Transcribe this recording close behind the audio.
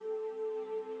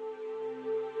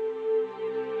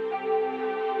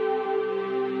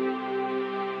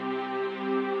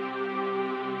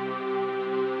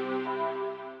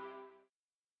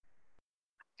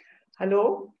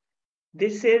Hello,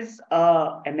 this is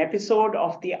an episode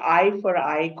of the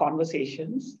I4I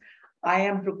Conversations. I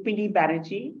am Rukmini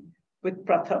Banerji with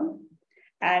Pratham,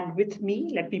 and with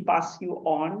me, let me pass you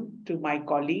on to my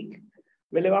colleague.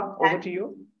 Wilima, over to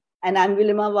you. And I'm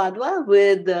Wilima Wadhwa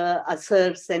with the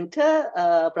ASER Center,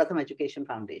 Pratham Education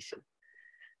Foundation.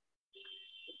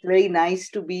 Very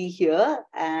nice to be here.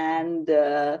 And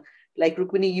like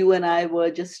Rukmini, you and I were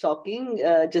just talking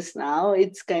just now,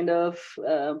 it's kind of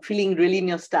feeling really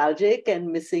nostalgic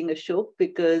and missing Ashok,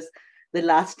 because the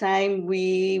last time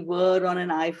we were on an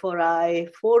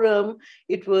I4I forum,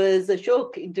 it was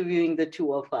Ashok interviewing the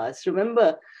two of us.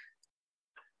 Remember?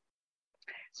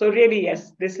 So really,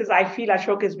 yes, I feel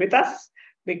Ashok is with us,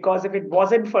 because if it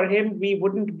wasn't for him, we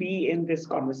wouldn't be in this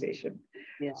conversation.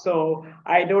 Yeah. So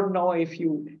I don't know if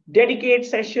you dedicate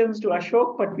sessions to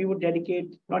Ashok, but we would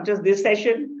dedicate not just this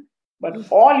session, but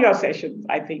all your sessions,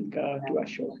 I think, to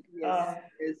Ashok. Yes.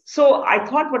 So I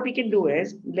thought what we can do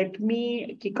is, let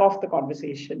me kick off the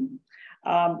conversation.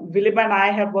 Wilima and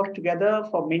I have worked together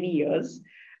for many years.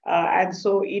 And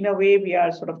so in a way, we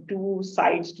are sort of two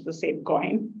sides to the same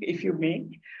coin, if you may.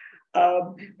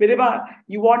 Wilima,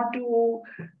 you want to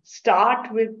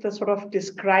start with the sort of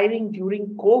describing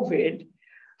during COVID,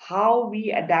 how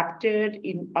we adapted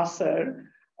in ASER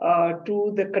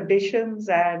to the conditions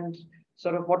and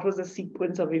sort of what was the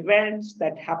sequence of events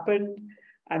that happened.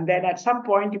 And then at some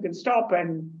point you can stop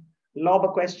and lob a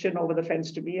question over the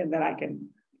fence to me, and then I can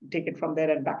take it from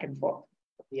there and back and forth.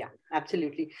 Yeah,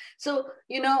 absolutely. So,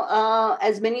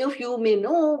 as many of you may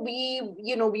know, we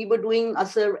were doing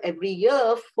ASER every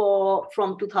year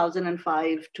from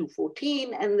 2005 to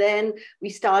 14. And then we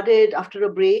started, after a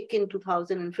break in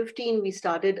 2015, we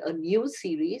started a new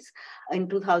series in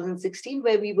 2016,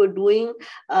 where we were doing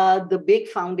the big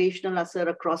foundational ASER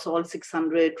across all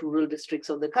 600 rural districts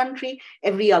of the country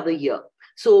every other year.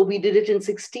 So we did it in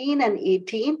 16 and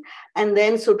 18. And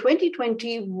then, so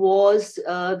 2020 was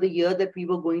the year that we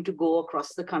were going to go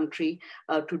across the country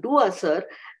to do ASER.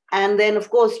 And then, of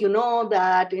course, you know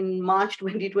that in March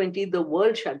 2020, the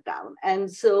world shut down.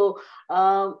 And so,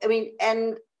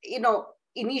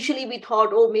 initially we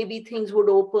thought, oh, maybe things would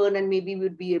open and maybe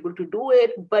we'd be able to do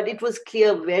it. But it was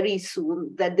clear very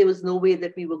soon that there was no way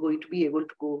that we were going to be able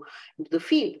to go into the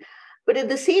field. But at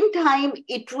the same time,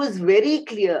 it was very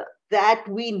clear that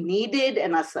we needed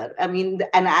an ASER, an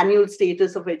annual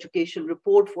status of education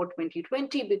report for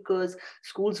 2020, because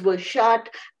schools were shut.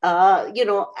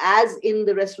 As in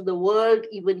the rest of the world,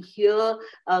 even here,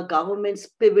 governments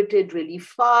pivoted really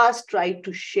fast, tried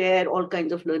to share all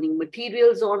kinds of learning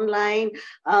materials online.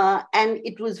 And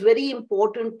it was very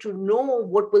important to know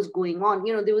what was going on.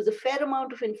 There was a fair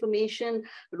amount of information,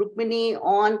 Rukmini,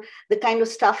 on the kind of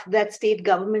stuff that state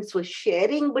governments were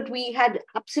sharing, but we had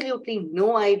absolutely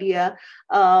no idea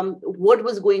what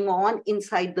was going on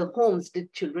inside the homes.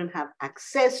 Did children have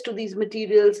access to these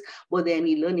materials? Were there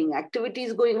any learning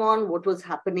activities going on? What was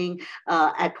happening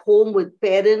at home with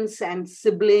parents and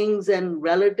siblings and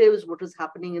relatives? What was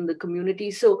happening in the community?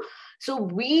 So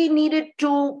we needed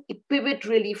to pivot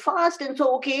really fast. And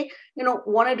so,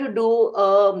 wanted to do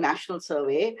a national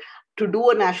survey. To do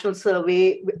a national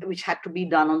survey, which had to be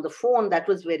done on the phone, that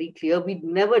was very clear. We'd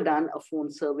never done a phone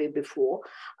survey before.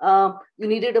 You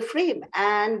needed a frame,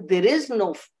 and there is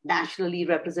no nationally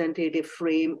representative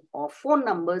frame of phone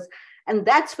numbers. And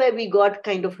that's where we got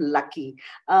kind of lucky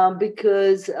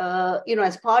because,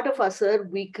 as part of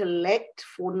ASER, we collect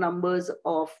phone numbers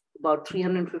of about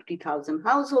 350,000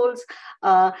 households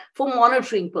for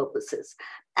monitoring purposes.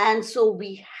 And so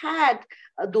we had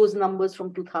those numbers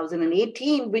from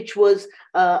 2018, which was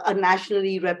a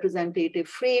nationally representative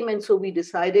frame. And so we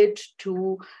decided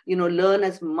to, learn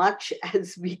as much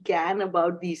as we can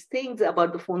about these things,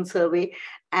 about the phone survey,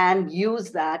 and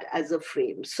use that as a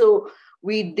frame. So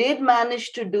we did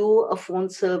manage to do a phone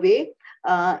survey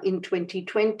in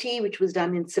 2020, which was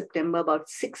done in September, about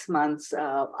 6 months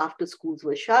after schools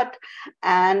were shut.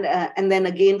 And then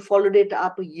again followed it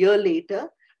up a year later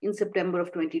in September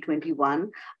of 2021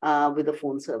 with a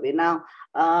phone survey. Now,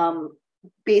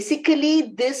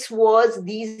 basically, these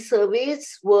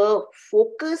surveys were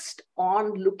focused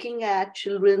on looking at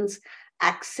children's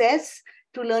access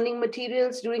to learning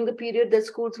materials during the period that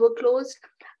schools were closed,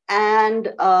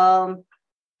 and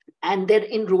their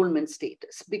enrollment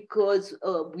status, because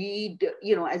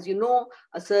as you know,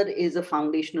 ASER is a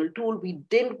foundational tool. We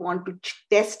didn't want to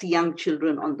test young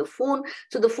children on the phone.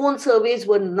 So the phone surveys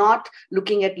were not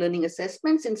looking at learning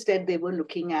assessments. Instead, they were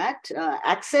looking at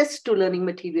access to learning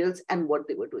materials and what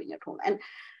they were doing at home. And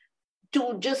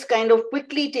to just kind of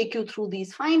quickly take you through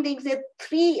these findings, there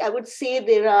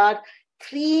are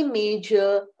three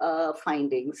major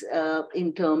findings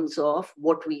in terms of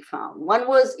what we found. One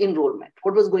was enrollment.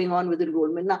 What was going on with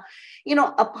enrollment? Now,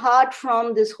 apart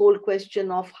from this whole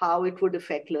question of how it would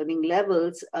affect learning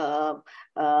levels,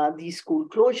 these school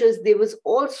closures, there was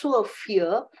also a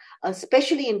fear,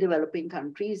 especially in developing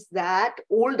countries, that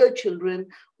older children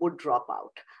would drop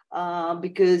out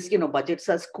because, budgets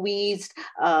are squeezed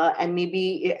and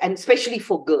especially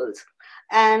for girls.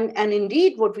 And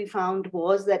indeed, what we found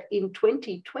was that in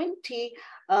 2020,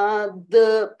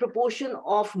 the proportion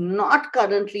of not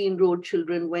currently enrolled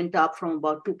children went up from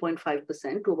about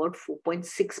 2.5% to about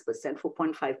 4.6%,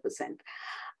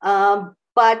 4.5%.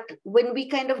 But when we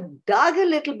kind of dug a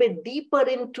little bit deeper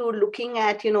into looking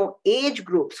at, age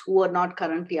groups who are not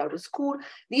currently out of school,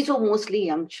 these were mostly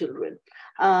young children.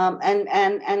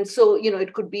 And so,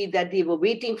 it could be that they were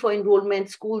waiting for enrollment.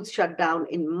 Schools shut down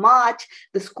in March.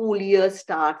 The school year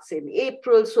starts in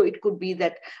April. So it could be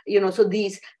that, so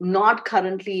these not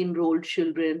currently enrolled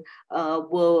children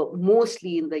were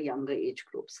mostly in the younger age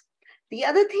groups. The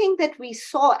other thing that we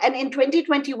saw, and in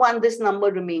 2021, this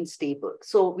number remained stable.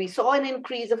 So we saw an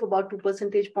increase of about 2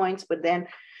 percentage points, but then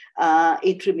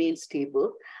it remained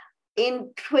stable.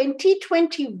 In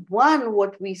 2021,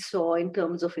 what we saw in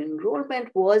terms of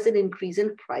enrollment was an increase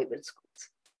in private schools.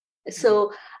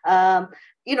 So, the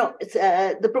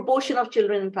proportion of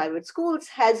children in private schools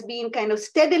has been kind of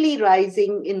steadily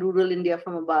rising in rural India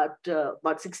from about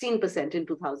 16% in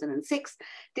 2006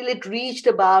 till it reached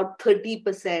about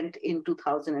 30% in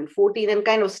 2014 and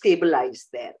kind of stabilized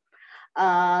there,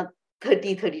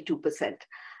 32%.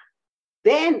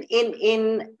 Then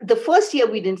in the first year,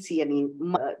 we didn't see any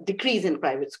decrease in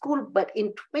private school, but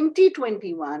in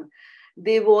 2021,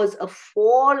 there was a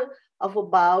fall of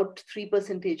about 3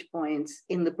 percentage points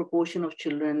in the proportion of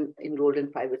children enrolled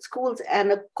in private schools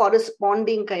and a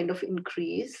corresponding kind of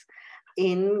increase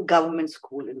in government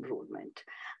school enrollment.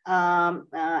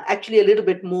 Actually, a little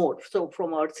bit more. So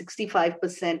from about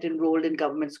 65% enrolled in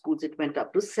government schools, it went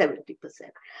up to 70%.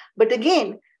 But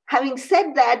again, having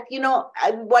said that,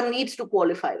 one needs to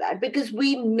qualify that because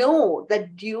we know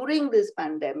that during this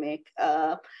pandemic,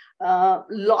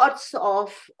 lots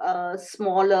of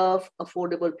smaller,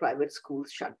 affordable private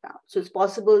schools shut down. So it's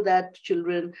possible that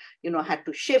children, had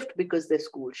to shift because their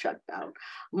school shut down.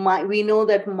 We know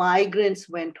that migrants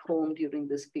went home during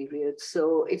this period.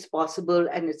 So it's possible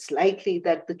and it's likely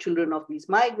that the children of these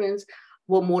migrants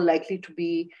were more likely to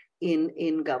be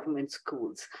in government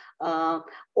schools.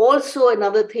 Also,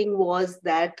 another thing was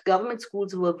that government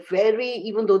schools were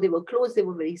even though they were closed, they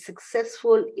were very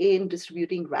successful in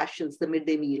distributing rations, the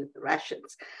midday meal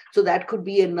rations. So that could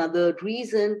be another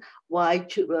reason why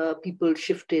people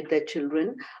shifted their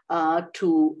children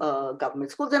to government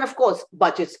schools. And of course,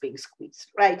 budgets being squeezed,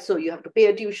 right? So you have to pay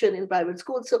a tuition in private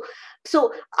schools.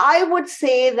 So I would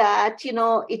say that,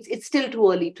 it's still too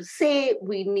early to say.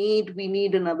 We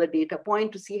need another data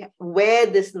point to see where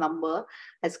this number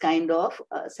has kind of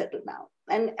settled down.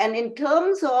 And in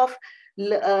terms of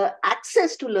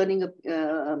access to learning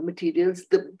materials,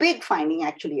 the big finding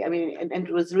actually, and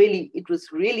it was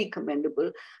really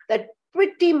commendable that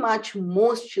pretty much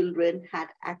most children had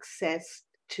access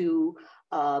to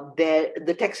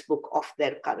the textbook of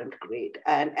their current grade,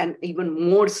 and even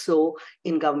more so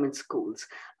in government schools.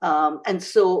 And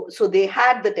so they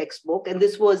had the textbook, and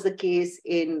this was the case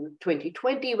in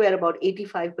 2020, where about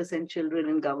 85% children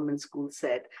in government schools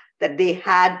said that they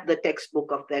had the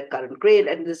textbook of their current grade,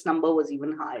 and this number was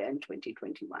even higher in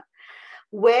 2021.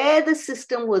 Where the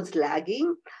system was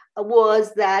lagging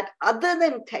was that other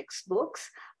than textbooks,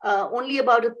 only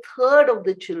about a third of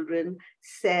the children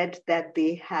said that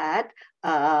they had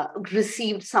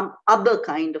received some other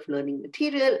kind of learning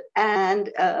material,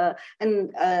 and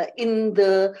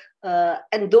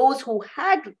those who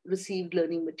had received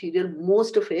learning material,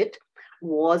 most of it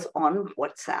was on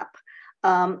WhatsApp.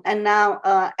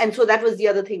 And so that was the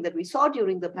other thing that we saw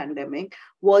during the pandemic,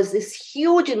 was this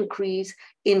huge increase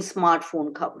in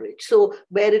smartphone coverage. So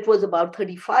where it was about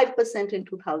 35% in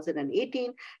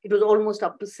 2018, it was almost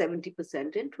up to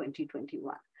 70% in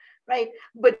 2021. Right.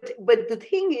 But the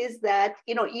thing is that,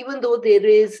 even though there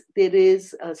is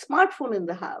a smartphone in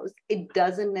the house, it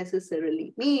doesn't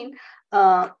necessarily mean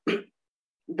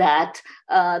that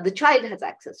the child has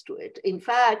access to it. In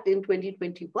fact, in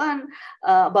 2021,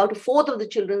 about a fourth of the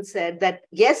children said that,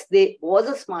 yes, there was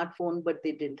a smartphone, but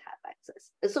they didn't have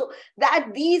access. So that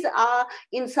these are,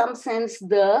 in some sense,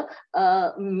 the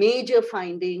major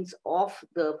findings of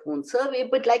the phone survey.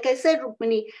 But like I said,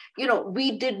 Rukmini,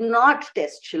 we did not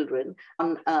test children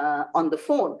on the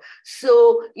phone.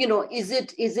 So, is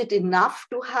it enough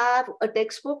to have a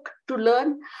textbook to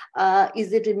learn?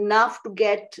 Is it enough to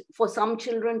get, for some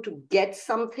children, to get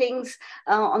some things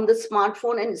on the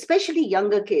smartphone, and especially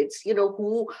younger kids,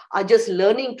 who are just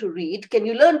learning to read? Can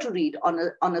you learn to read on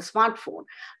a smartphone?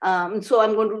 So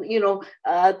I'm going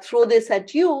to, throw this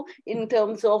at you in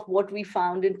terms of what we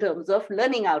found in terms of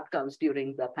learning outcomes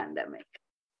during the pandemic.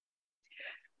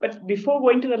 But before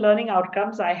going to the learning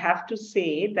outcomes, I have to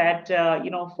say that,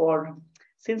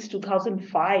 since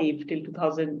 2005 till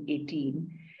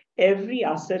 2018, every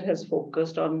ASER has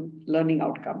focused on learning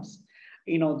outcomes.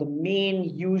 The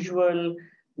main usual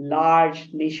large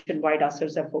nationwide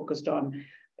ASERs have focused on,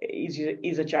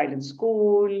 is a child in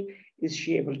school? Is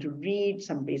she able to read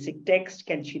some basic text?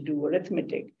 Can she do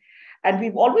arithmetic? And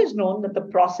we've always known that the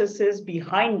processes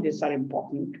behind this are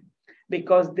important,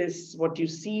 because this, what you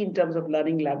see in terms of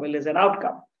learning level, is an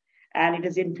outcome. And it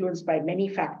is influenced by many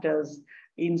factors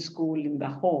in school, in the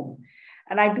home.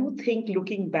 And I do think,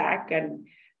 looking back, and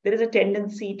there is a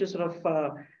tendency to sort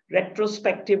of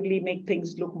retrospectively make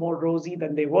things look more rosy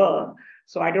than they were.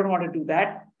 So I don't want to do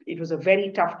that. It was a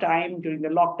very tough time during the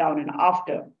lockdown and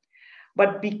after.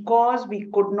 But because we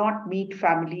could not meet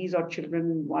families or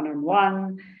children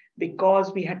one-on-one,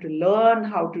 because we had to learn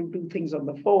how to do things on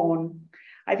the phone,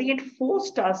 I think it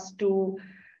forced us to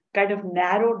kind of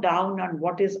narrow down on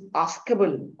what is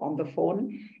askable on the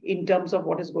phone in terms of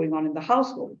what is going on in the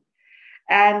household.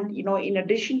 And, in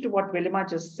addition to what Wilima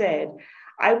just said,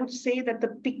 I would say that the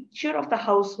picture of the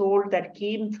household that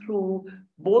came through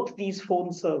both these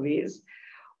phone surveys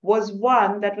was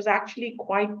one that was actually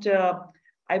quite,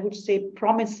 I would say,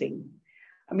 promising.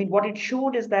 I mean, what it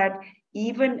showed is that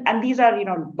and these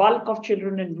are, bulk of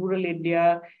children in rural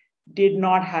India did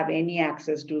not have any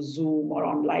access to Zoom or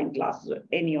online classes or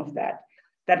any of that.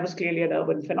 That was clearly an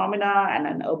urban phenomena and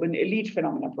an urban elite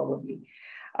phenomena, probably.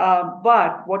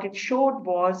 But what it showed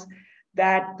was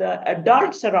that the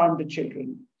adults around the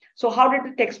children. So how did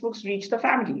the textbooks reach the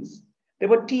families? There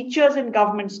were teachers in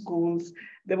government schools.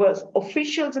 There were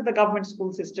officials in the government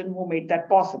school system who made that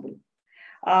possible.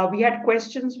 We had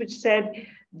questions which said,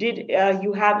 did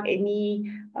you have any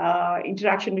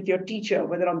interaction with your teacher,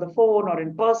 whether on the phone or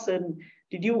in person?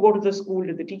 Did you go to the school?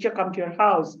 Did the teacher come to your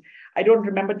house? I don't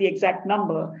remember the exact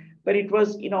number, but it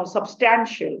was,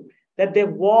 substantial, that there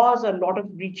was a lot of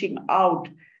reaching out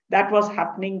that was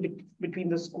happening between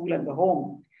the school and the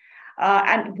home.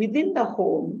 And within the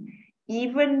home,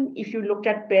 even if you looked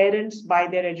at parents by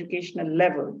their educational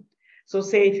level, so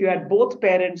say if you had both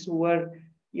parents who were,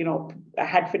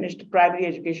 had finished primary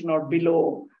education or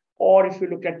below, or if you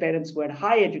looked at parents who had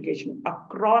high education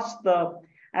across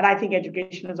and I think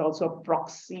education is also a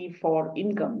proxy for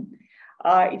income.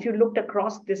 If you looked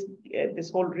across this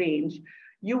whole range,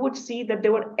 you would see that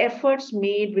there were efforts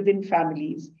made within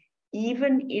families,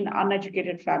 even in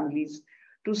uneducated families,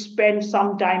 to spend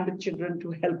some time with children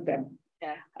to help them.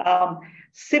 Yeah.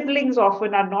 Siblings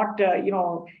often are not,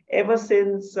 ever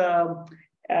since the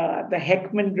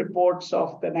Heightened reports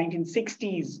of the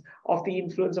 1960s of the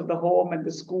influence of the home and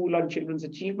the school on children's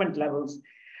achievement levels,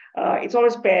 it's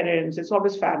always parents, it's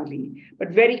always family. But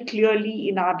very clearly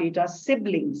in our data,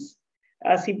 siblings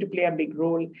seem to play a big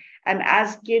role. And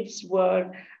as kids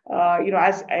were,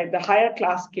 as the higher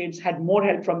class kids had more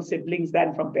help from siblings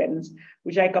than from parents,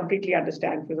 which I completely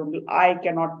understand. For example, I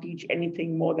cannot teach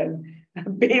anything more than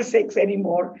basics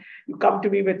anymore. You come to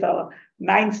me with a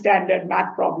 9th standard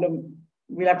math problem,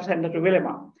 we'll have to send it to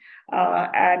Wilima.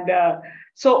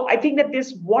 So I think that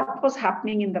what was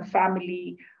happening in the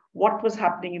family, what was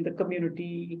happening in the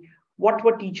community, what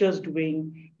were teachers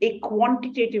doing, a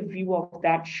quantitative view of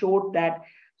that showed that,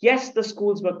 yes, the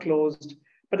schools were closed,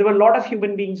 but there were a lot of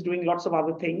human beings doing lots of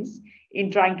other things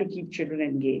in trying to keep children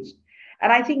engaged.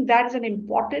 And I think that is an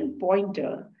important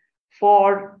pointer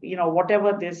for,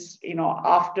 whatever this,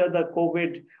 after the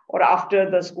COVID or after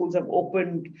the schools have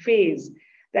opened phase,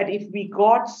 that if we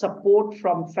got support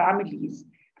from families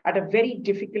at a very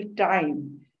difficult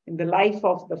time in the life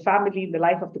of the family, in the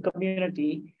life of the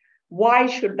community, why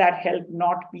should that help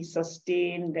not be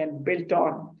sustained and built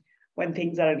on when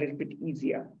things are a little bit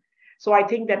easier? So I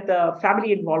think that the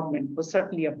family involvement was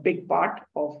certainly a big part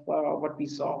of what we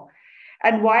saw.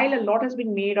 And while a lot has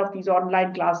been made of these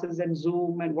online classes and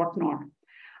Zoom and whatnot,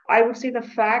 I would say the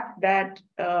fact that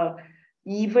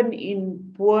even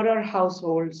in poorer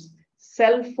households,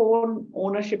 cell phone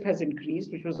ownership has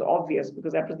increased, which was obvious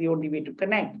because that was the only way to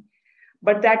connect.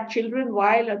 But that children,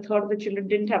 while a third of the children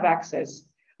didn't have access,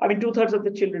 I mean, 2/3 of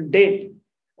the children did,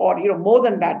 or more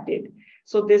than that did.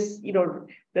 So this,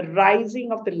 the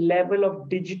rising of the level of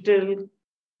digital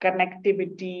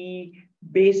connectivity,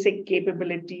 basic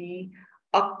capability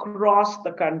across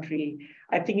the country,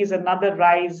 I think is another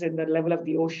rise in the level of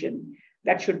the ocean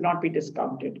that should not be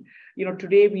discounted.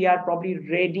 Today we are probably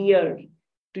readier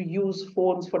to use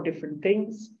phones for different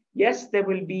things. Yes, there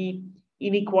will be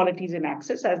inequalities in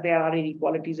access, as there are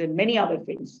inequalities in many other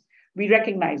things. We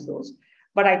recognize those.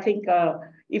 But I think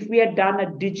if we had done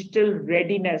a digital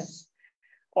readiness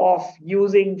of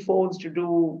using phones to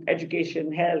do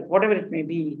education, health, whatever it may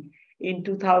be, in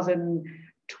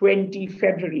 2020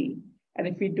 February, and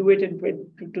if we do it in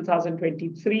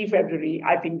 2023 February,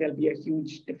 I think there'll be a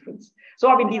huge difference. So,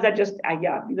 I mean, these are just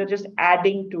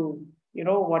adding to,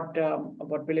 what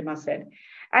Wilima said.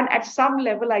 And at some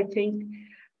level, I think,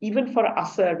 even for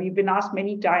ASER, we've been asked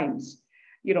many times,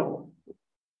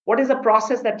 what is the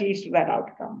process that leads to that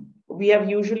outcome? We have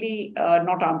usually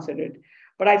not answered it.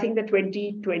 But I think the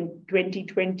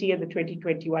 2020 and the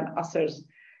 2021 ASERs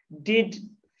did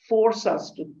force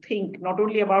us to think not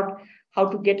only about how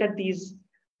to get at these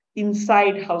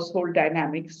inside household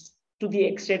dynamics to the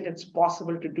extent it's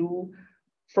possible to do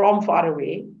from far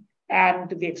away, and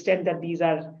to the extent that these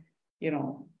are,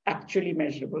 actually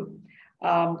measurable.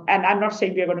 And I'm not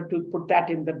saying we are going to put that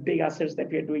in the big ASERs that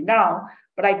we are doing now,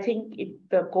 but I think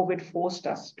the COVID forced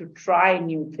us to try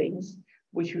new things,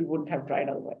 which we wouldn't have tried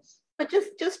otherwise. But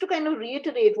just to kind of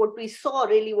reiterate what we saw,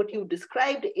 really what you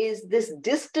described is this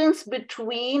distance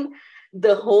between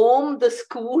the home, the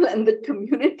school, and the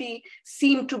community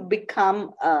seem to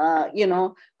become,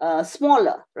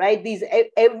 smaller, right?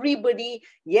 Everybody,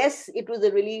 yes, it was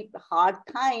a really hard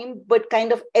time, but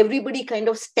kind of everybody kind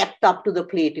of stepped up to the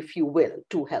plate, if you will,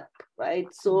 to help, right?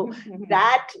 So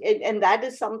that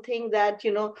is something that,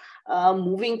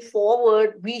 moving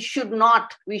forward, we should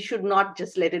not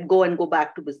just let it go and go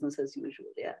back to business as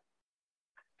usual. Yeah.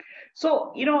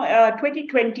 So,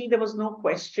 2020, there was no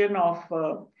question of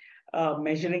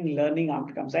measuring learning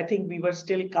outcomes. I think we were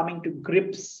still coming to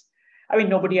grips. I mean,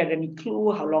 nobody had any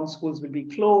clue how long schools would be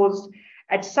closed.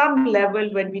 At some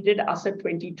level, when we did ASER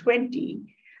 2020,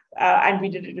 and we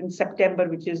did it in September,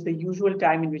 which is the usual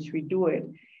time in which we do it,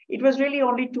 it was really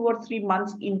only 2 or 3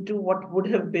 months into what would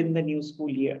have been the new school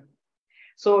year.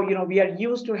 So, we are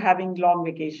used to having long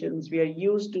vacations. We are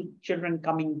used to children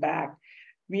coming back.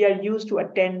 We are used to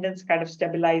attendance kind of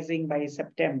stabilizing by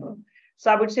September. So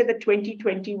I would say that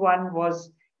 2021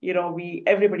 was,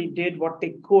 everybody did what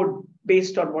they could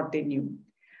based on what they knew.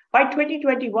 By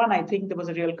 2021, I think there was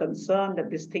a real concern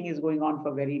that this thing is going on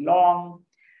for very long.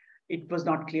 It was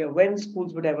not clear when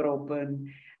schools would ever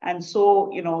open. And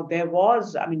so, there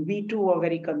was, we too were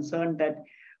very concerned that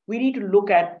we need to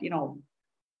look at,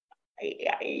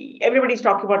 everybody's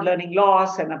talking about learning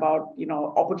loss and about,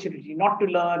 opportunity not to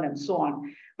learn and so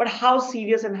on. But how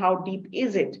serious and how deep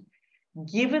is it?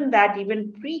 Given that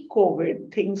even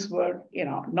pre-COVID, things were,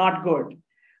 not good.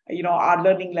 Our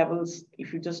learning levels,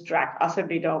 if you just track ASER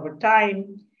data over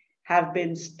time, have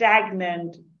been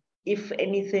stagnant. If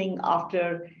anything,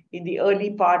 in the early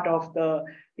part of the,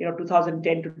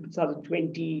 2010 to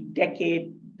 2020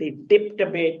 decade, they dipped a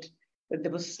bit, but they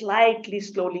were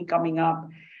slowly coming up.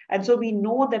 And so we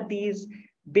know that these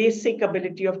basic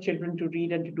ability of children to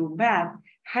read and to do math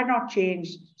had not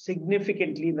changed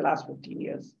significantly in the last 15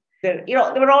 years. There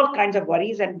were all kinds of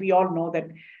worries, and we all know that,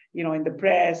 in the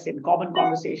press, in common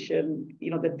conversation,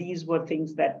 that these were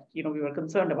things that, we were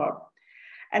concerned about.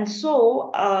 And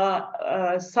so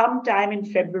sometime in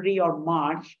February or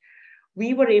March,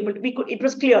 it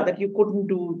was clear that you couldn't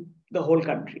do the whole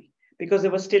country because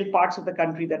there were still parts of the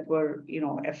country that were,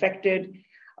 affected.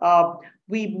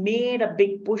 We made a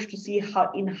big push to see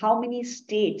in how many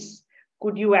states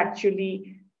could you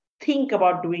actually think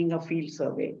about doing a field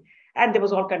survey. And there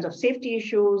was all kinds of safety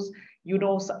issues.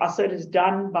 ASER is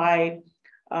done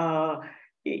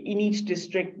in each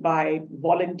district by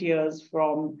volunteers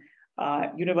from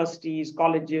universities,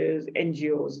 colleges,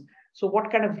 NGOs. So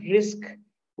what kind of risk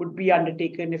would be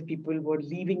undertaken if people were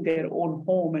leaving their own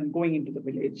home and going into the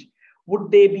village?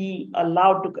 Would they be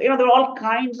allowed to, there are all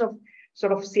kinds of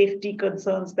sort of safety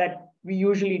concerns that we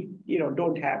usually,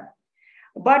 don't have.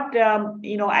 But,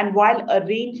 and while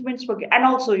arrangements were, and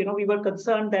also, we were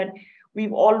concerned that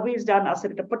we've always done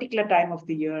ASER at a particular time of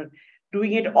the year,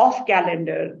 doing it off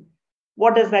calendar.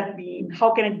 What does that mean?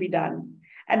 How can it be done?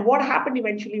 And what happened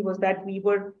eventually was that we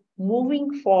were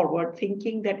moving forward,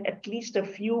 thinking that at least a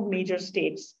few major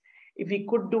states if we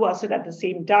could do ASER at the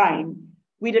same time,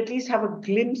 we'd at least have a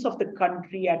glimpse of the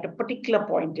country at a particular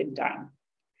point in time.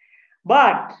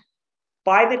 But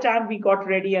by the time we got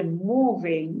ready and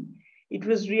moving, it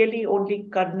was really only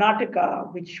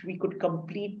Karnataka, which we could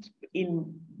complete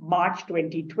in March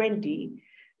 2020,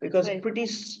 because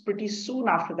pretty soon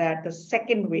after that, the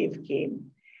second wave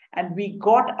came. And we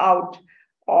got out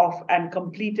of and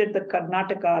completed the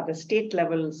Karnataka, the state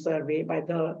level survey by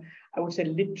the, I would say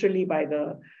literally by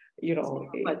the, yeah.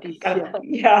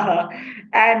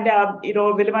 And,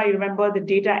 Wilima, you remember the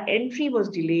data entry was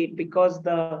delayed because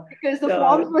the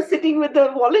forms were sitting with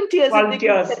the volunteers.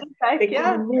 They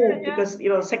couldn't move because,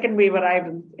 second wave arrived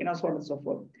and, so on and so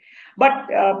forth. But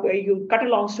you cut a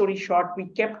long story short, we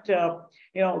kept,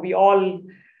 we all,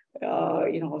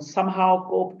 somehow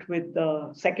coped with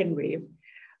the second wave.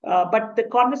 But the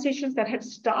conversations that had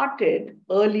started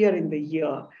earlier in the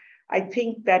year, I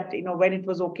think that, when it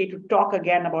was okay to talk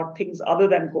again about things other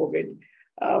than COVID,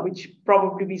 which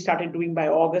probably we started doing by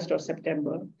August or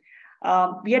September,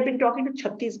 we had been talking to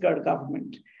Chhattisgarh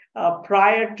government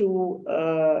prior to,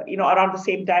 around the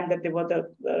same time that there were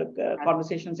the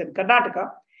conversations in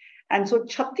Karnataka. And so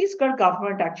Chhattisgarh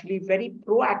government actually very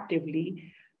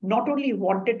proactively not only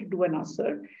wanted to do an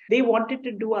ASER, they wanted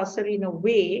to do ASER in a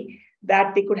way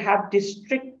that they could have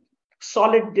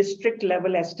solid district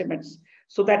level estimates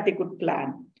so that they could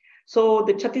plan. So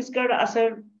the Chhattisgarh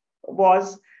ASER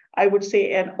was, I would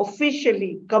say, an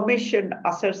officially commissioned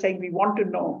ASER saying we want to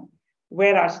know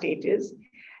where our state is.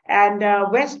 And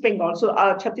West Bengal, so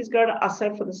Chhattisgarh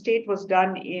ASER for the state was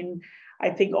done in,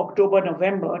 I think,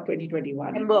 November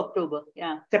 2021.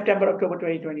 September, October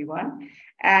 2021.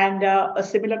 And a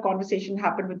similar conversation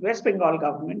happened with West Bengal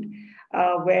government,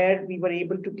 where we were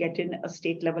able to get in a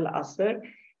state level ASER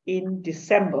in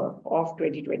December of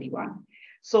 2021.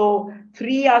 So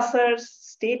 3 ASERs,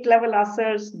 state level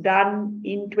ASERs done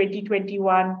in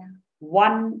 2021,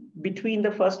 1 between the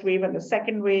first wave and the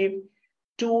second wave,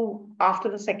 2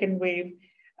 after the second wave,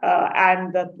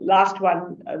 and the last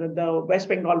one, the West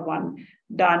Bengal one,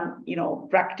 done,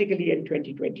 practically in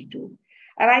 2022.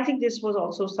 And I think this was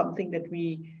also something that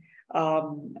we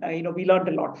learned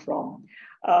a lot from.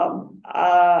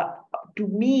 To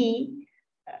me,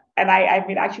 and I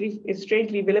mean, actually,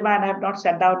 strangely, Wilima and I have not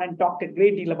sat down and talked a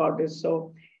great deal about this.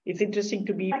 So it's interesting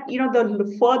to me.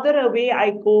 The further away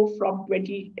I go from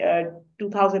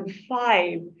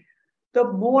 2005, the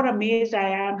more amazed I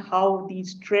am how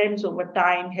these trends over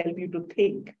time help you to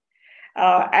think.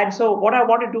 And so what I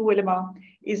want to do, Wilima,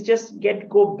 is just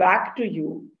go back to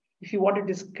you. If you want to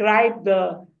describe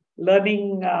the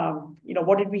learning,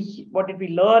 what did we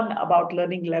learn about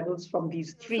learning levels from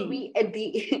these 3?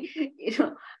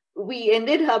 So we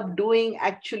ended up doing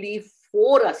actually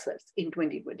 4 ASERs in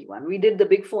 2021. We did the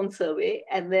Big Phone survey,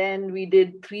 and then we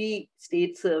did 3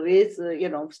 state surveys,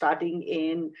 starting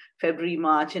in February,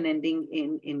 March, and ending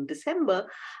in December.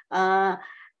 So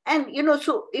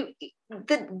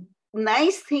the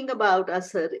nice thing about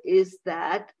ASER is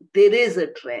that there is a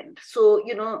trend. So,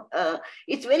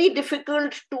 it's very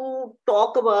difficult to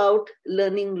talk about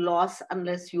learning loss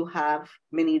unless you have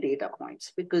many data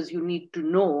points, because you need to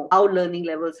know how learning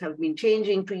levels have been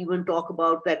changing to even talk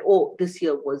about that, this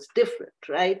year was different,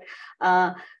 right?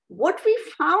 What we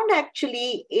found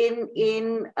actually in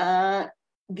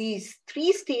these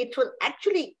 3 states was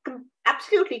actually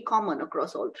absolutely common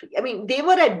across all 3. I mean, they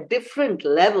were at different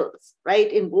levels,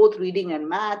 right? In both reading and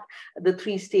math, the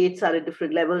 3 states are at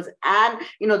different levels. And,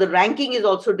 the ranking is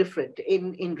also different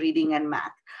in reading and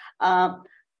math.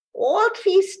 All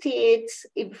 3 states,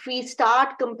 if we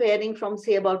start comparing from,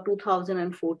 say, about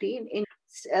 2014, in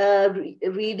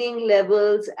reading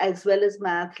levels as well as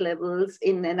math levels,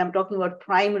 and I'm talking about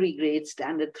primary grades,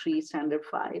 standard 3, standard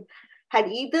 5, had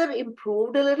either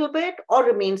improved a little bit or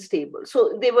remained stable.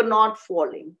 So they were not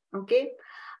falling, okay?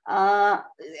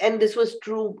 And this was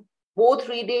true both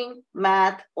reading,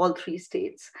 math, all 3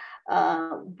 states.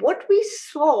 What we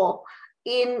saw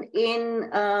in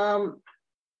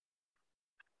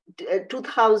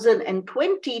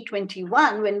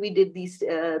 2020-21, when we did these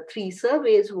 3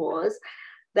 surveys, was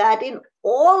that in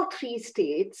all 3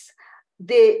 states,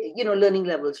 learning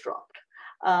levels dropped.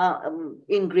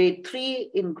 In grade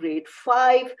 3, in grade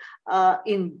 5,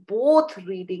 in both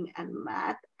reading and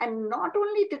math. And not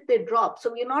only did they drop,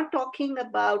 so we're not talking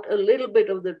about a little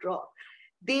bit of the drop,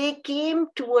 they came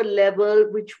to a level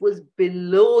which was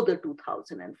below the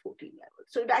 2014 level.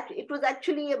 So it was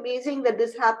actually amazing that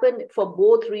this happened for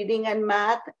both reading and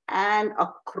math and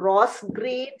across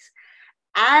grades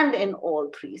and in all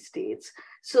 3 states.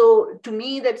 So to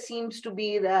me, that seems to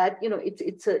be that,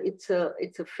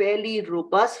 it's a fairly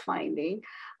robust finding.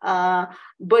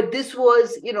 But this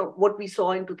was, what we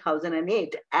saw in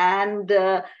 2008. And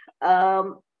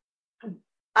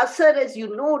ASER, as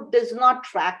you know, does not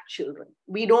track children.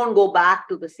 We don't go back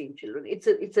to the same children.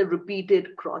 It's a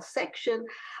repeated cross-section.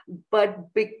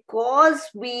 But because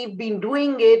we've been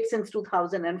doing it since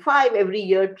 2005, every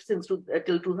year till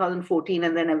 2014,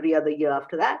 and then every other year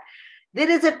after that, there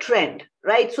is a trend,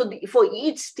 right? So for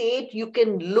each state, you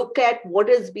can look at what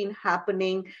has been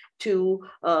happening to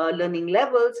learning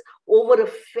levels over a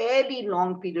fairly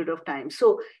long period of time.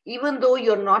 So even though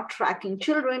you're not tracking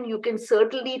children, you can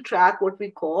certainly track what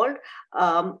we call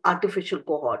artificial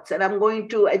cohorts. And I'm going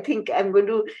to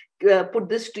put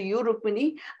this to you,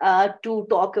 Rukmini, to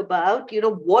talk about,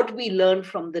 what we learn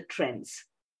from the trends.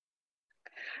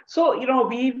 So,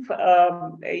 we've,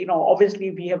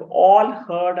 obviously we have all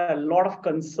heard a lot of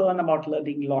concern about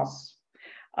learning loss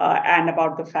and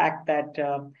about the fact that,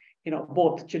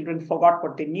 both children forgot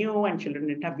what they knew and children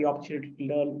didn't have the opportunity to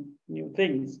learn new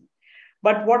things.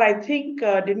 But what I think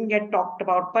didn't get talked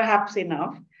about perhaps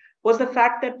enough was the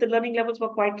fact that the learning levels were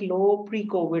quite low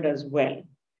pre-COVID as well.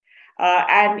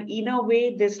 And in a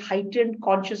way, this heightened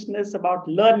consciousness about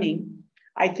learning,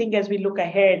 I think as we look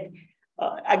ahead,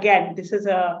 again, this is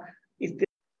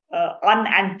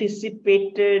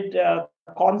unanticipated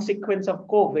consequence of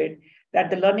COVID, that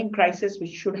the learning crisis, which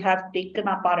should have taken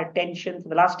up our attention for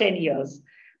the last 10 years,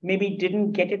 maybe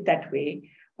didn't get it that way.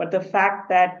 But the fact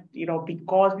that,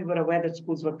 because we were aware that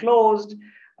schools were closed,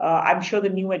 I'm sure the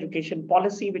new education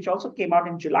policy, which also came out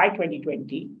in July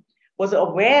 2020, was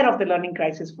aware of the learning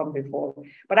crisis from before.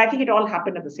 But I think it all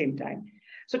happened at the same time.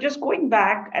 So just going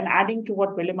back and adding to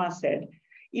what Wilima said,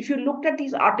 if you looked at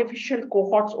these artificial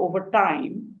cohorts over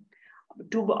time,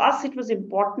 to us, it was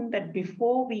important that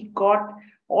before we got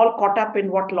all caught up in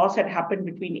what loss had happened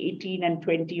between 18 and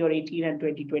 20 or 18 and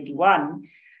 2021,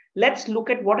 let's look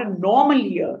at what a normal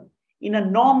year, in a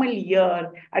normal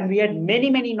year, and we had many,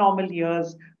 many normal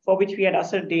years for which we had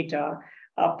ASER data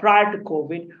prior to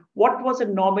COVID, what was a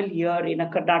normal year in a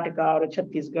Karnataka or a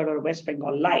Chhattisgarh or a West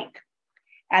Bengal like?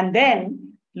 And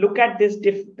then look at this,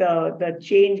 the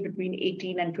change between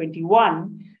 18 and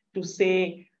 21 to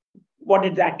say, what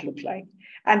did that look like?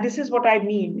 And this is what I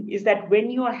mean, is that when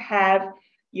you have,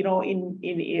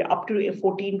 in up to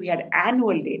 14, we had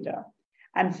annual data.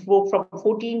 And from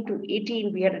 14 to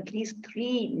 18, we had at least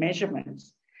 3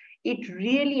 measurements. It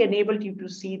really enabled you to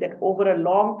see that over a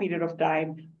long period of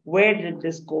time, where did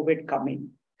this COVID come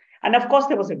in? And of course,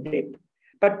 there was a dip.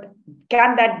 But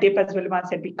can that dip, as Wilima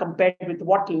said, be compared with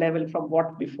what level from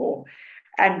what before?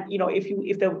 And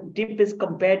if the dip is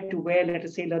compared to where, let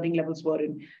us say, learning levels were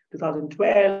in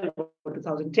 2012 or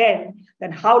 2010,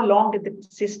 then how long did the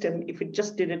system, if it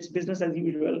just did its business as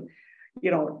usual,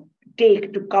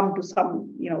 take to come to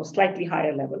some, slightly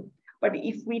higher level? But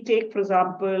if we take, for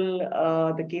example,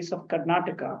 the case of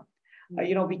Karnataka,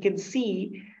 we can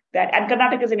see that, and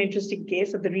Karnataka is an interesting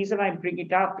case. And the reason I bring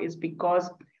it up is because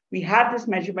we have this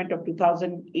measurement of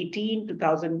 2018,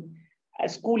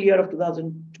 school year of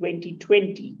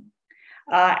 2020.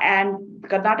 And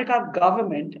Karnataka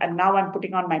government, and now I'm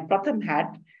putting on my Pratham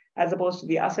hat as opposed to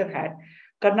the ASER hat,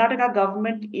 Karnataka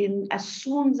government, as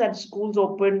soon as schools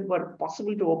were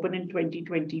possible to open in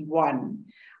 2021,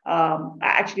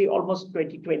 actually almost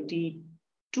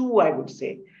 2022, I would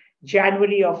say,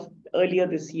 January of earlier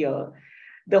this year,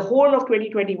 the whole of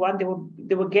 2021,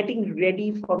 they were getting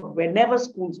ready for whenever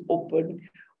schools open,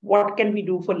 what can we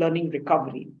do for learning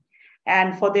recovery?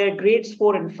 And for their grades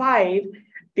 4 and 5,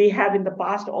 they have in the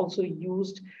past also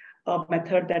used a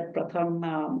method that Pratham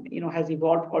has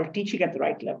evolved called teaching at the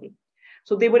right level.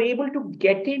 So they were able to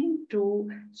get into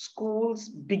schools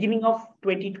beginning of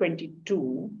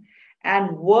 2022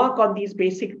 and work on these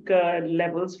basic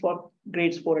levels for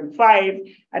grades 4 and 5.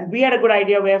 And we had a good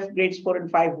idea where grades 4 and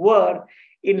 5 were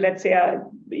in, let's say,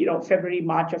 February,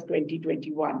 March of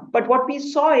 2021. But what we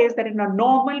saw is that in a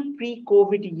normal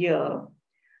pre-COVID year,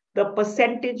 the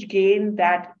percentage gain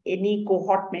that any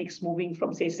cohort makes moving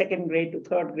from, say, 2nd grade to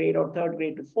 3rd grade or 3rd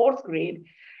grade to 4th grade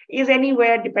is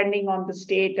anywhere, depending on the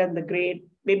state and the grade,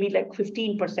 maybe like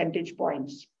 15 percentage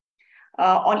points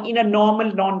in a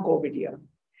normal non-COVID year.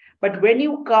 But when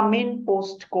you come in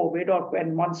post-COVID or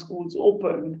when once schools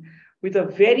open with a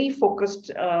very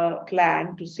focused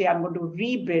plan to say, I'm going to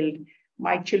rebuild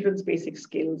my children's basic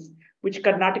skills, which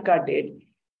Karnataka did,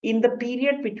 in the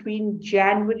period between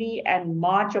January and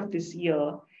March of this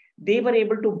year, they were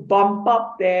able to bump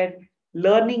up their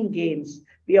learning gains,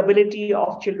 the ability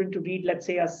of children to read, let's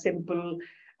say, a simple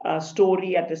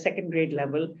story at the 2nd grade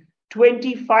level,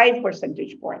 25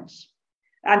 percentage points.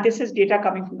 And this is data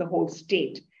coming from the whole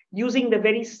state, using the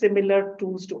very similar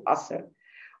tools to ASER.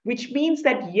 which means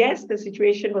that, yes, the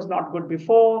situation was not good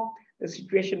before, the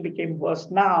situation became worse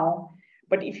now.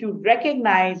 But if you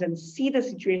recognize and see the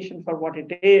situation for what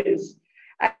it is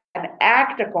and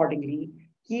act accordingly,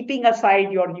 keeping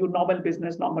aside your new normal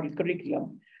business, normal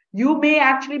curriculum, you may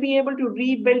actually be able to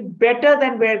rebuild better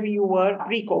than where you were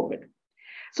pre-COVID.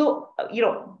 So,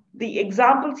 the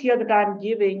examples here that I'm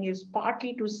giving is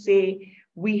partly to say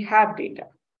we have data.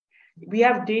 We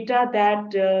have data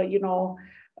that,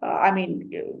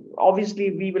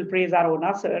 obviously we will praise our own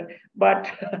ASER,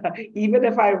 but even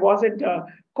if I wasn't a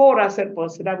core ASER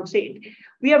person, I would say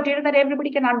we have data that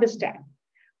everybody can understand.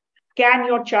 Can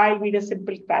your child read a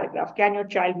simple paragraph? Can your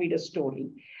child read a story?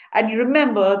 And you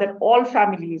remember that all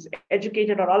families,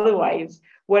 educated or otherwise,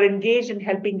 were engaged in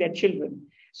helping their children.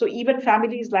 So even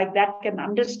families like that can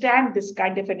understand this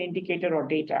kind of an indicator or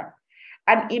data.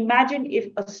 And imagine if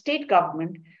a state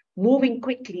government moving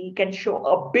quickly can show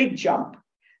a big jump.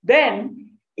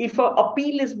 Then if an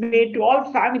appeal is made to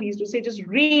all families to say, just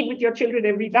read with your children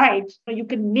every night, you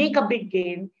can make a big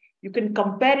gain. You can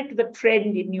compare it to the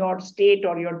trend in your state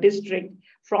or your district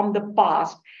from the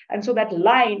past. And so that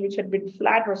line, which had been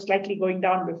flat or slightly going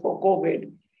down before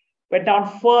COVID, went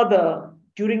down further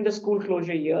during the school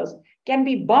closure years, can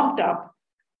be bumped up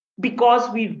because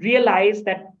we realize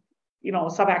that,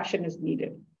 some action is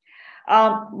needed.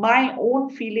 My own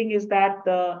feeling is that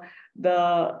the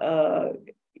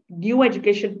new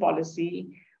education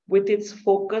policy, with its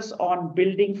focus on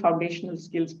building foundational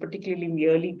skills, particularly in the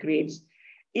early grades,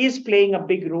 is playing a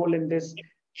big role in this.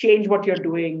 Change what you're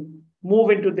doing, move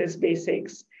into this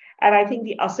basics. And I think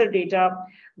the ASER data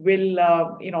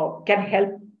will, can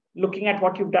help looking at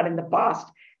what you've done in the past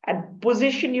and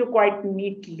position you quite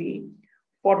neatly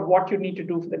for what you need to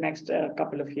do for the next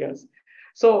couple of years.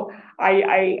 So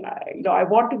I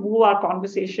want to move our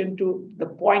conversation to the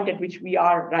point at which we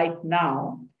are right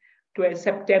now, to a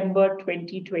September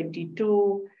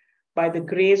 2022, by the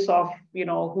grace of,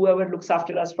 whoever looks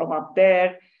after us from up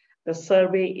there. The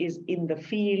survey is in the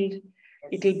field.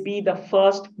 It will be the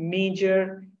first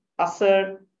major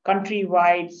ASER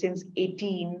countrywide since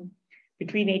between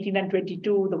 18 and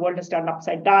 22, the world has turned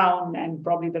upside down and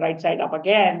probably the right side up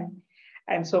again.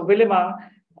 And so, Wilima,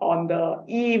 on the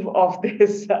eve of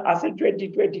this ASER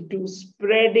 2022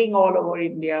 spreading all over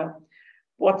India,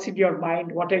 what's in your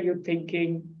mind? What are you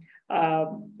thinking?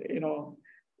 Go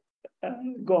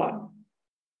on.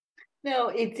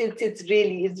 No, it's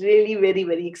really very,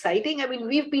 very exciting. I mean,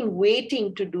 we've been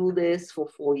waiting to do this for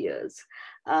 4 years.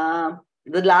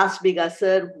 The last big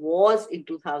ASER was in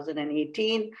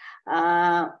 2018.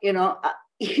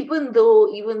 Even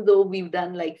though we've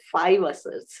done like 5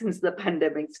 ASERs since the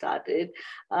pandemic started,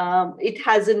 it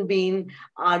hasn't been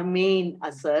our main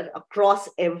ASER across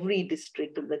every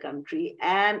district of the country,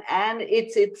 and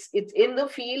it's in the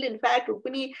field. In fact,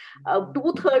 Rukmini,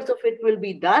 2/3 of it will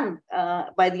be done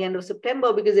by the end of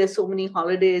September because there's so many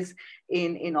holidays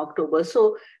in October.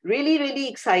 So really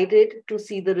excited to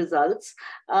see the results.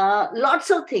 Lots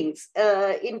of things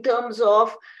in terms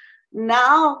of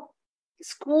now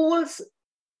schools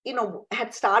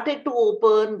had started to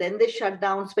open, then they shut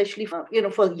down, especially for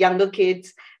younger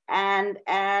kids. And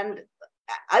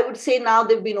I would say now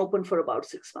they've been open for about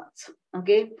 6 months,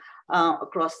 okay,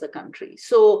 across the country.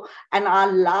 So, and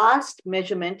our last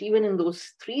measurement, even in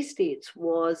those 3 states,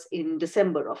 was in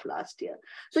December of last year.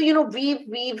 So,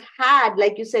 we've had,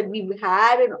 like you said, we've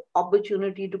had an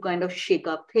opportunity to kind of shake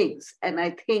up things. And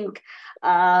I think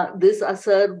this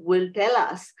ASER will tell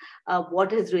us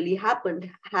what has really happened.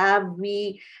 Have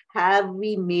we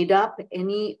made up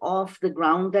any of the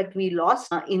ground that we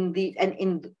lost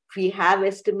we have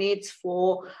estimates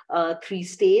for 3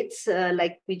 states,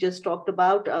 like we just talked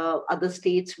about. Other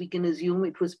states, we can assume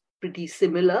it was pretty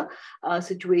similar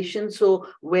situation. So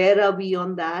where are we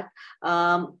on that?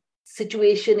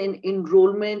 Situation in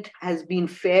enrollment has been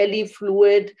fairly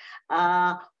fluid.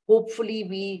 Hopefully,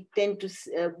 we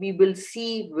will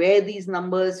see where these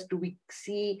numbers, do we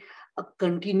see a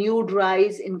continued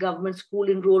rise in government school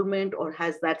enrollment, or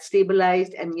has that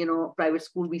stabilized? And, private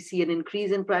school, we see an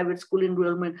increase in private school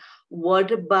enrollment.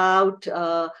 What about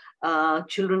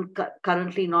children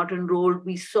currently not enrolled?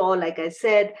 We saw, like I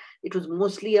said, it was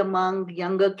mostly among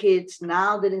younger kids.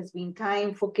 Now there has been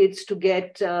time for kids to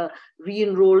get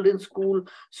re-enrolled in school.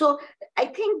 So I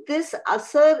think this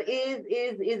ASER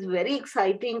is very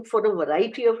exciting for a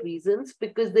variety of reasons,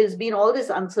 because there's been all this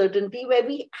uncertainty where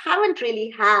we haven't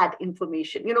really had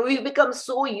information. We've become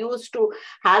so used to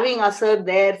having ASER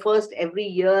there first every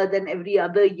year, then every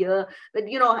other year, that,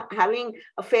 having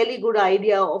a fairly good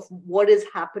idea of what is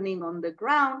happening happening on the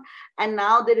ground. And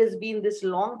now there has been this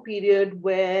long period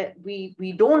where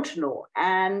we don't know.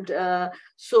 And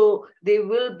so there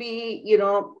will be,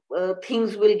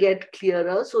 things will get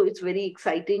clearer. So it's very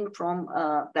exciting from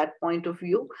that point of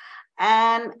view.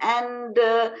 And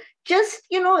just,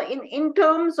 in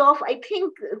terms of, I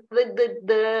think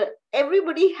the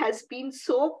everybody has been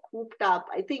so cooped up.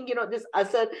 I think, this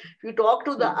ASER, if you talk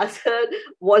to the ASER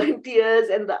volunteers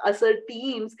and the ASER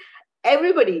teams,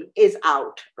 everybody is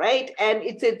out, right? And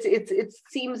it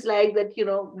seems like that,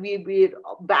 we're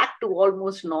back to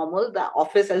almost normal. The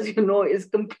office, as you know, is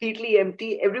completely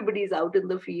empty. Everybody's out in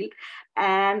the field.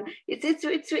 And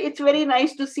it's very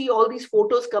nice to see all these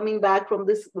photos coming back from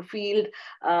this field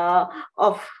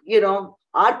of,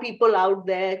 our people out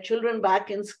there, children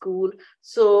back in school.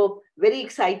 So very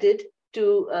excited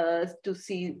to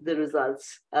see the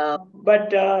results. But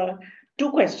two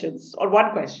questions, or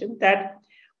one question, that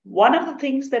one of the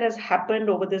things that has happened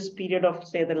over this period of,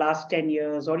 say, the last 10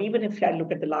 years, or even if I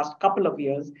look at the last couple of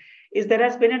years, is there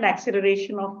has been an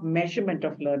acceleration of measurement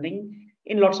of learning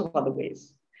in lots of other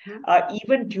ways.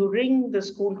 Even during the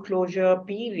school closure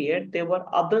period, there were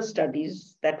other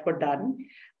studies that were done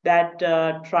that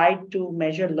tried to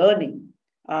measure learning.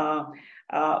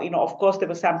 Of course, there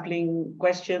were sampling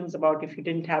questions about if you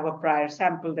didn't have a prior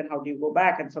sample, then how do you go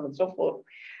back, and so on and so forth.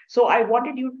 So I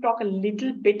wanted you to talk a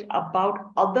little bit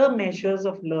about other measures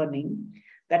of learning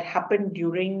that happened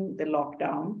during the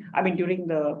lockdown, during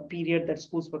the period that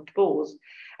schools were closed.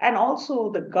 And also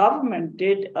the government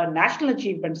did a national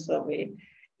achievement survey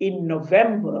in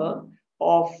November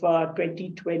of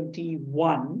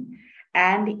 2021.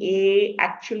 And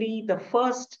actually the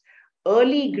first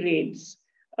early grades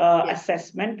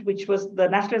assessment, which was the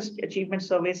National Achievement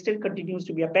Survey, still continues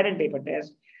to be a pen and paper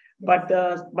test. But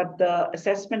the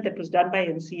assessment that was done by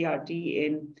NCERT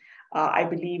in, I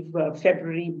believe,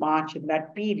 February, March, in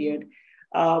that period,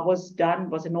 was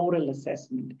an oral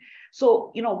assessment.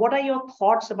 So, what are your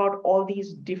thoughts about all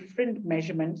these different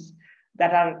measurements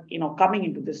that are, coming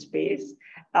into this space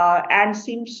and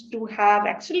seems to have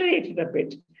accelerated a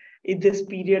bit in this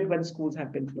period when schools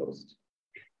have been closed?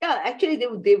 Yeah, actually,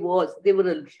 there were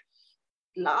a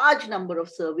large number of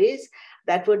surveys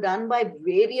that were done by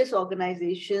various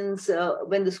organizations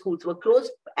when the schools were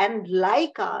closed. And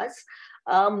like us,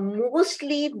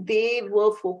 mostly they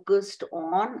were focused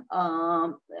on,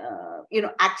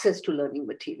 access to learning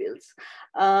materials,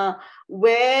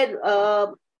 where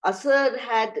ASER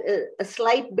had a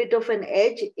slight bit of an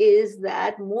edge is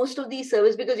that most of these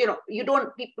surveys, because we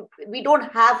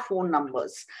don't have phone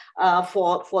numbers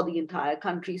for the entire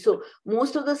country. So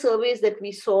most of the surveys that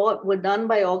we saw were done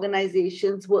by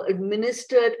organizations, were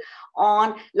administered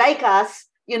on, like us,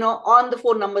 on the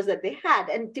phone numbers that they had.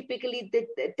 And typically they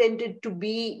tended to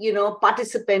be,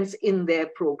 participants in their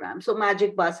program. So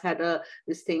Magic Bus had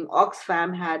this thing,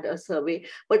 Oxfam had a survey,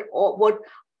 but what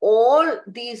all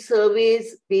these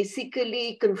surveys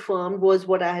basically confirmed was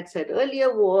what I had said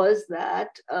earlier, was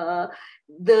that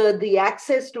the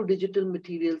access to digital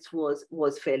materials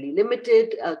was fairly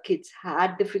limited. Kids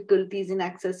had difficulties in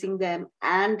accessing them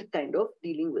and kind of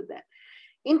dealing with them.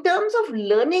 In terms of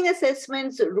learning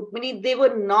assessments, Rukmini, there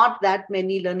were not that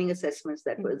many learning assessments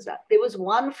that was done. There was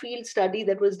one field study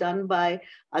that was done by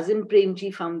Azim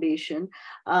Premji Foundation,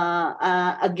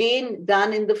 again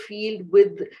done in the field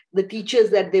with the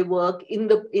teachers that they work in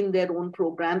their own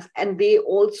programs, and they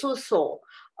also saw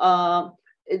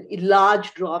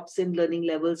large drops in learning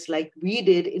levels like we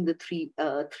did in the three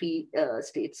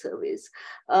state surveys.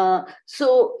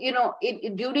 So,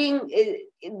 during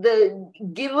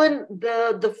given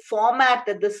the format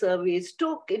that the surveys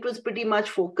took, it was pretty much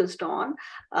focused on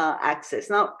access.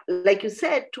 Now, like you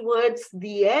said, towards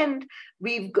the end,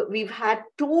 we've had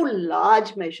two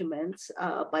large measurements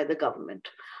by the government.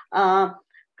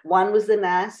 One was the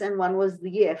NAS and one was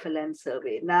the FLN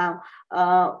survey. Now,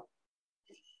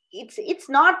 it's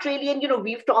not really, and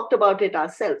we've talked about it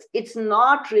ourselves, it's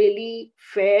not really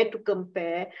fair to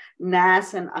compare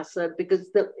NAS and ASER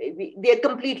because they're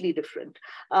completely different.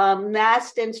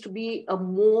 NAS tends to be a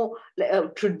more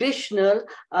traditional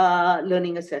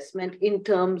learning assessment in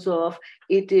terms of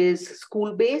it is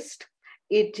school-based,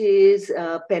 it is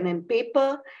pen and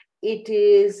paper, it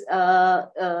is,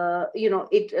 the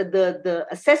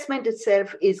assessment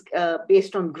itself is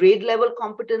based on grade level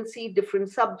competency,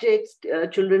 different subjects,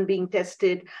 children being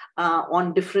tested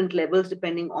on different levels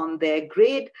depending on their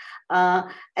grade.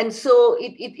 And so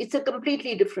it's a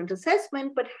completely different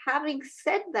assessment, but having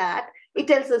said that, it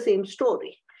tells the same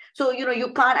story. So,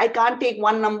 I can't take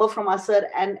one number from ASER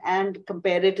and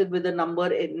compare it with a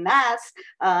number in NAS,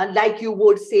 like you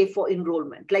would say for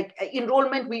enrollment. Like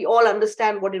enrollment, we all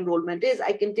understand what enrollment is.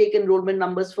 I can take enrollment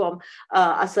numbers from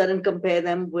ASER and compare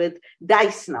them with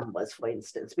DICE numbers, for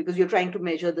instance, because you're trying to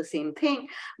measure the same thing.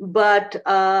 But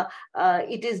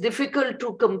it is difficult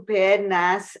to compare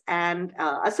NAS and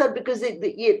ASER because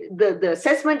the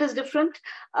assessment is different,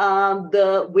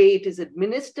 the way it is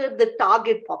administered, the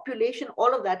target population,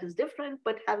 all of that is different.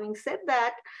 But having said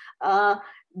that,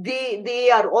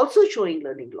 they are also showing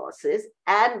learning losses,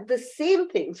 and the same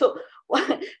thing. So,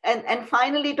 and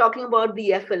finally, talking about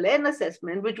the FLN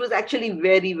assessment, which was actually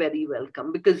very, very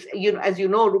welcome, because as you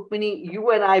know, Rukmini,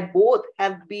 you and I both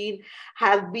have been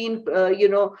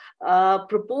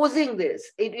proposing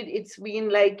this. It's been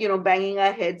like banging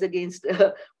our heads against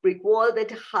a brick wall.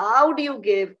 That how do you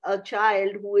give a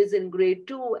child who is in grade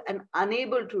 2 and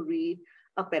unable to read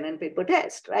a pen and paper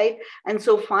test, right? And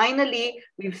so finally,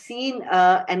 we've seen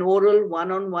an oral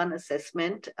one-on-one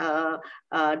assessment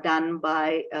done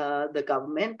by the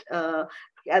government.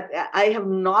 I have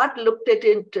not looked at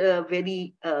it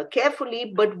very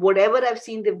carefully, but whatever I've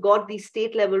seen, they've got these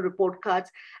state level report cards,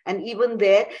 and even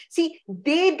there, see,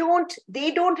 they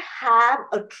don't have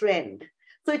a trend.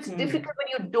 So it's difficult when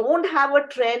you don't have a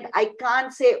trend. I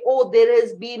can't say, oh, there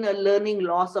has been a learning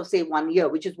loss of, say, 1 year,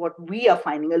 which is what we are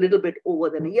finding, a little bit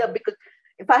over than a year. Because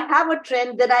if I have a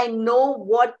trend, then I know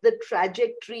what the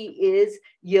trajectory is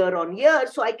year on year.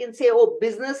 So I can say, oh,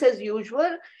 business as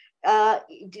usual.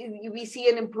 We see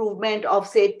an improvement of,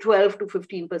 say, 12 to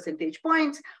 15 percentage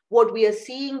points. What we are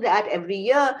seeing that every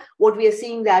year, what we are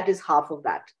seeing that is half of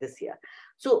that this year.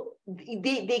 So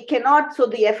they cannot, so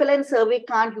the FLN survey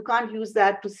you can't use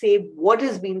that to say what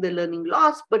has been the learning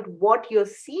loss, but what you're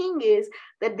seeing is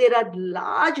that there are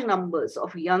large numbers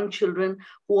of young children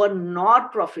who are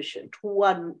not proficient, who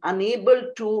are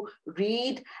unable to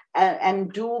read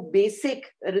and do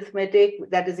basic arithmetic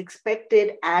that is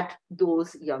expected at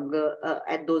those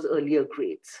earlier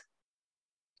grades.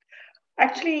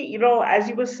 Actually, as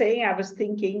you were saying, I was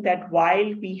thinking that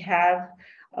while we have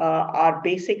our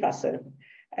basic ASER,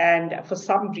 and for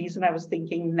some reason, I was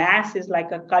thinking NAS is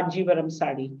like a Kanjivaram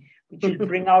sari, which you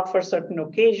bring out for certain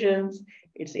occasions.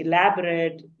 It's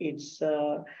elaborate. It's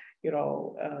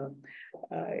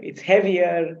it's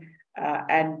heavier,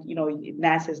 and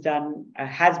NAS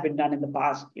has been done in the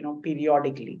past,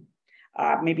 periodically.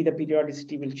 Maybe the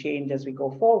periodicity will change as we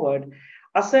go forward.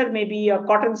 ASER may be a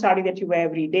cotton sari that you wear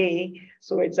every day,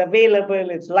 so it's available,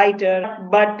 it's lighter,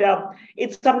 but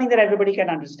it's something that everybody can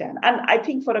understand. And I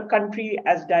think for a country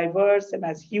as diverse and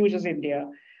as huge as India,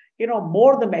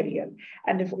 more the merrier.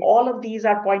 And if all of these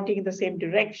are pointing in the same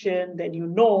direction, then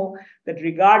that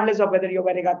regardless of whether you're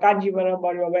wearing a Kanjivaram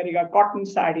or you're wearing a cotton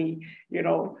sari,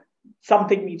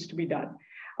 something needs to be done.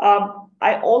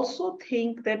 I also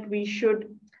think that we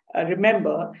should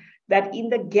remember that in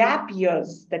the gap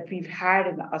years that we've had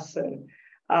in ASER,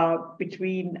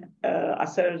 between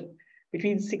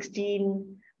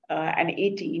 16 and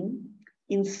 18,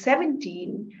 in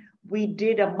 17, we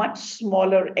did a much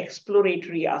smaller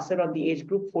exploratory ASER on the age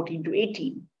group 14 to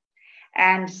 18.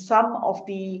 And some of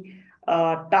the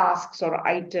tasks or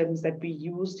items that we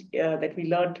used, that we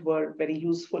learned were very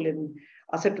useful in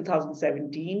ASER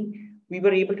 2017, we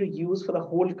were able to use for the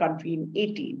whole country in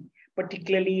 18,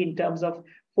 particularly in terms of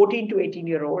 14 to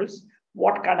 18-year-olds,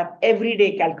 what kind of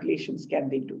everyday calculations can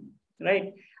they do,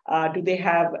 right? Do they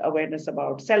have awareness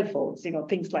about cell phones,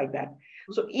 things like that.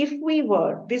 So this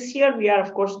year, we are,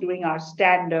 of course, doing our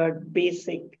standard,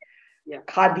 basic,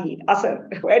 Khadi, ASER.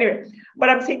 Anyway, but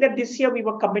I'm saying that this year we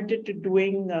were committed to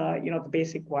doing, the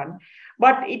basic one.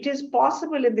 But it is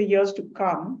possible in the years to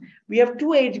come. We have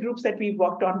two age groups that we've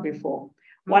worked on before.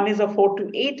 One is a 4 to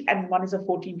 8 and one is a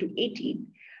 14 to 18.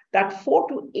 That 4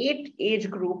 to 8 age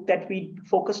group that we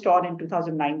focused on in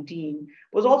 2019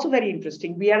 was also very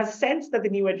interesting. We had a sense that the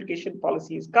new education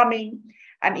policy is coming.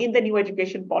 And in the new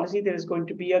education policy, there is going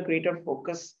to be a greater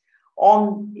focus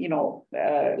on,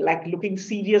 like looking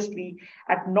seriously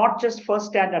at not just first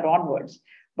standard onwards,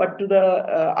 but to the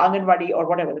Anganwadi or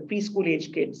whatever, the preschool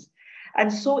age kids.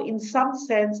 And so in some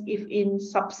sense, if in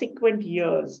subsequent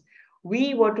years,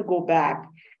 we were to go back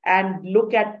and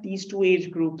look at these two age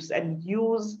groups and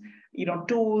use,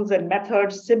 tools and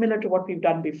methods similar to what we've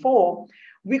done before,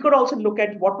 we could also look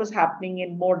at what was happening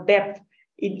in more depth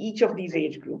in each of these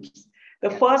age groups. The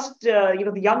first,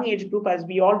 the young age group, as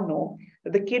we all know,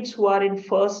 the kids who are in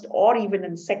first or even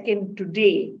in second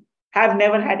today have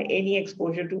never had any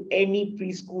exposure to any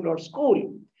preschool or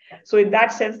school. So in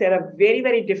that sense, they're a very,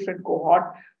 very different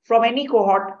cohort from any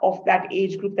cohort of that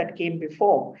age group that came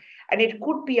before. And it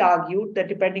could be argued that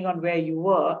depending on where you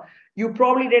were, you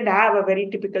probably didn't have a very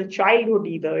typical childhood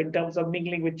either in terms of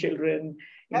mingling with children,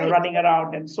 running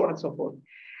around and so on and so forth.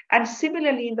 And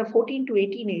similarly, in the 14 to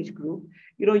 18 age group,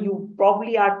 you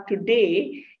probably are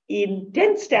today in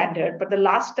 10th standard, but the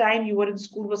last time you were in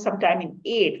school was sometime in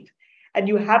 8th, and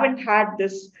you haven't had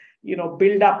this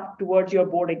build up towards your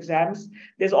board exams.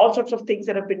 There's all sorts of things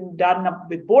that have been done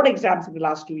with board exams in the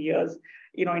last 2 years,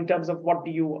 in terms of what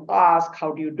do you ask,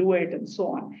 how do you do it, and so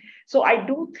on. So I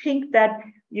do think that,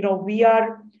 we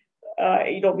are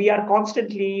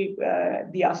constantly,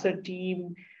 the ASER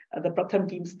team, the Pratham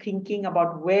teams, thinking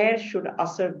about where should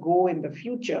ASER go in the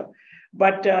future.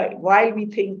 But while we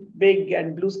think big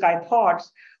and blue sky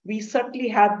thoughts, we certainly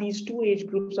have these two age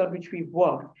groups on which we've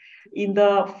worked. In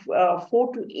the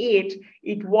 4 to 8,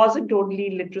 it wasn't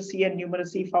only literacy and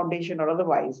numeracy foundation or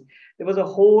otherwise. There was a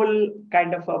whole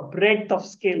kind of a breadth of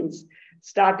skills,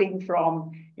 starting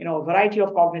from a variety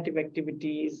of cognitive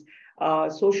activities,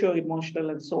 socio-emotional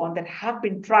and so on, that have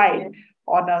been tried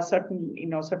on a certain,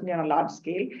 certainly on a large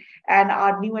scale. And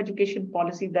our new education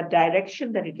policy, the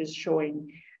direction that it is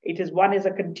showing, one is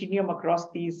a continuum across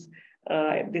these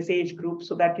this age group,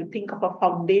 so that you think of a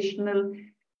foundational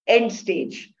end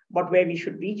stage, but where we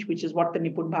should reach, which is what the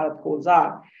NIPUN Bharat goals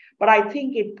are. But I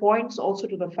think it points also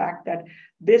to the fact that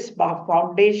this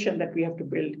foundation that we have to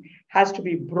build has to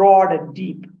be broad and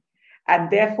deep. And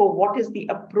therefore, what is the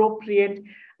appropriate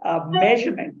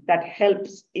measurement that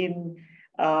helps in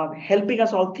helping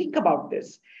us all think about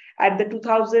this? And the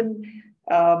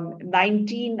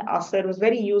 2019 ASER was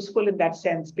very useful in that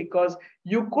sense, because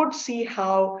you could see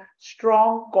how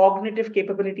strong cognitive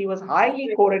capability was highly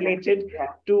correlated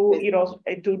to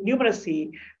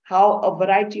numeracy, how a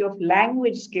variety of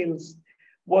language skills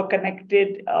were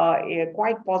connected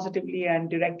quite positively and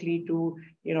directly to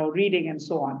reading and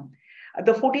so on.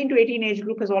 The 14 to 18 age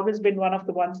group has always been one of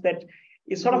the ones that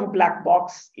is sort of a black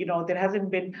box. There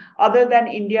hasn't been, other than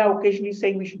India occasionally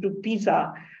saying we should do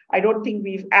PISA, I don't think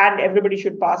and everybody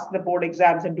should pass the board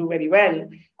exams and do very well.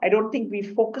 I don't think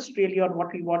we've focused really on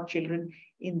what we want children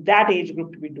in that age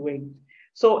group to be doing.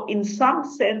 So in some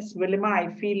sense, Wilima,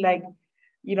 I feel like,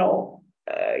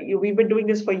 we've been doing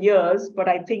this for years, but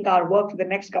I think our work for the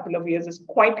next couple of years is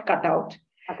quite cut out.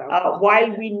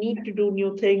 While we need to do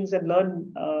new things and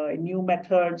learn new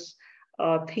methods,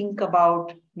 think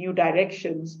about new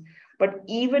directions, but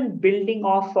even building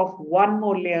off of one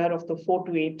more layer of the 4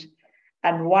 to 8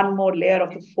 and one more layer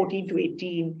of the 14 to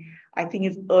 18, I think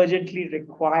is urgently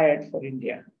required for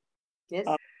India. Yes.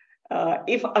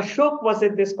 If Ashok was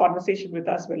in this conversation with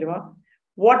us, Wilima,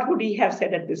 what would he have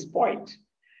said at this point?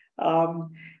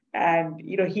 And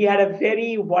he had a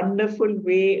very wonderful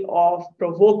way of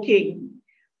provoking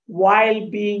while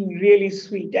being really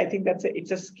sweet. I think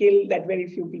it's a skill that very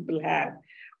few people have.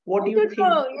 What do you think?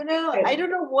 I don't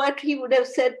know what he would have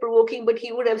said provoking, but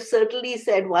he would have certainly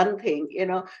said one thing,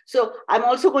 So I'm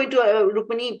also going to,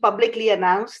 Rukmini, publicly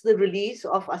announce the release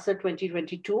of ASER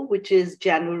 2022, which is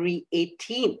January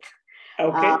 18th.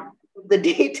 Okay. The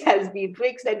date has been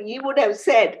fixed, and he would have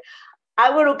said, I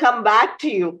want to come back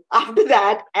to you after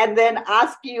that and then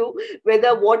ask you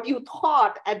whether what you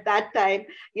thought at that time,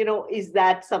 is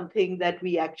that something that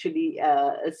we actually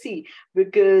see?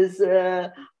 Because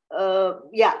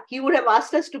he would have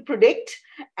asked us to predict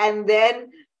and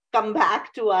then come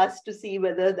back to us to see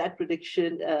whether that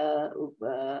prediction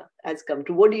has come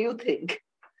true. What do you think?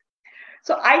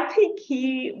 So I think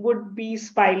he would be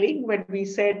smiling when we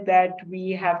said that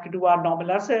we have to do our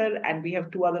normal ASER and we have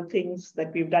 2 other things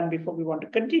that we've done before we want to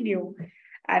continue.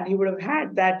 And he would have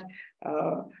had that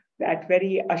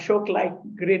very Ashok-like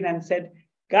grin and said,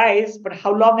 guys, but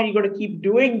how long are you going to keep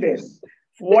doing this?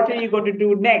 What are you going to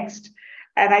do next?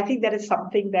 And I think that is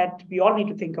something that we all need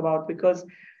to think about, because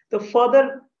the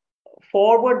further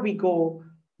forward we go,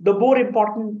 the more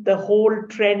important the whole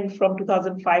trend from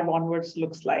 2005 onwards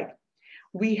looks like.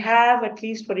 We have, at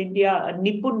least for India, a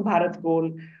NIPUN Bharat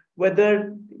goal,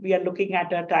 whether we are looking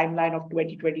at a timeline of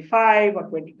 2025 or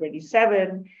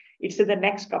 2027, it's in the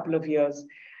next couple of years.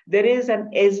 There is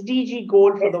an SDG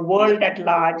goal for the world at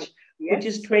large, which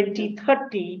is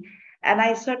 2030. And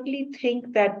I certainly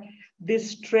think that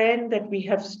this trend that we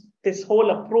have, this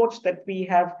whole approach that we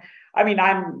have, I mean,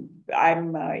 I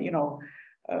don't know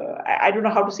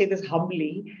how to say this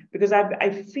humbly, because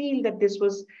I feel that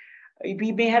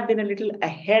we may have been a little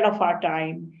ahead of our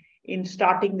time in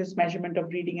starting this measurement of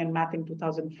reading and math in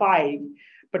 2005.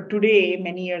 But today,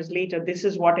 many years later, this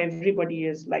is what everybody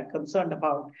is concerned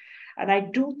about. And I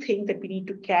do think that we need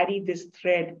to carry this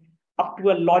thread up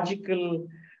to a logical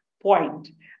point.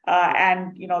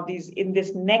 And in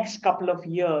this next couple of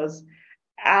years,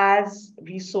 as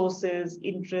resources,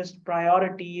 interest,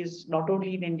 priorities, not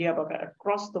only in India, but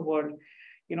across the world,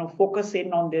 focus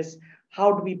in on this,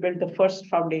 how do we build the first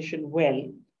foundation well,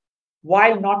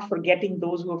 while not forgetting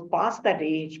those who have passed that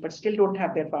age, but still don't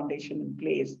have their foundation in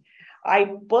place.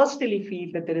 I personally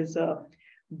feel that there is a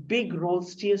big role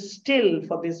still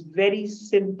for this very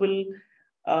simple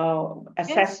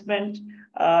assessment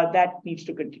that needs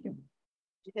to continue.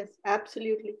 Yes,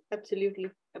 absolutely.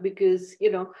 Absolutely. Because,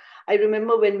 I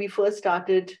remember when we first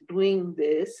started doing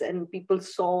this and people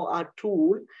saw our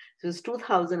tool, it was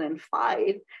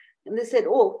 2005, and they said,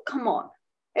 oh, come on,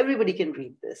 everybody can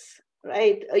read this,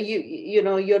 right?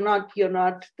 You're not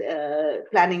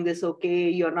planning this okay,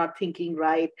 you're not thinking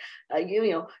right,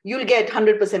 you'll get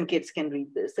 100% kids can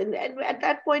read this. And at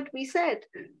that point we said,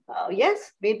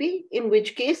 yes, maybe, in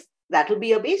which case, that'll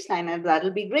be a baseline and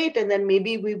that'll be great. And then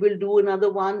maybe we will do another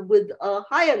one with a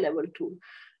higher level tool.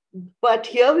 But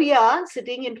here we are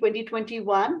sitting in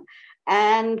 2021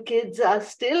 and kids are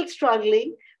still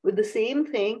struggling with the same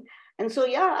thing. And so,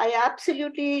 yeah, I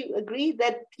absolutely agree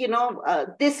that,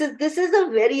 this is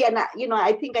a very, and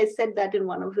I think I said that in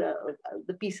one of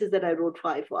the pieces that I wrote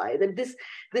for I4I, that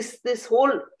this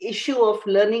whole issue of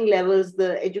learning levels,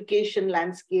 the education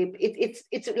landscape, it's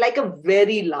like a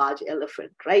very large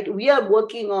elephant, right? We are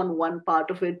working on one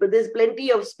part of it, but there's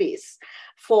plenty of space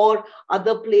for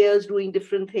other players doing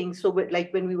different things. So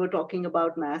like when we were talking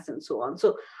about maths and so on.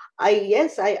 So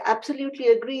I absolutely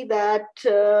agree that,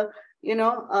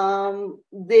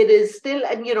 there is still,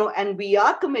 and we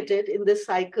are committed in this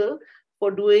cycle for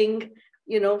doing,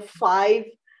 5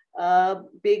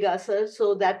 big ASERs,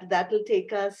 so that'll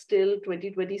take us till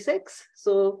 2026.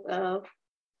 So,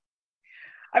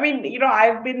 I've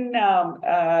been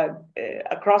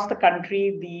across the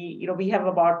country. We have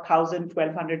about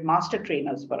 1,200 master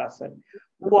trainers for ASER,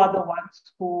 who are the ones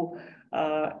who,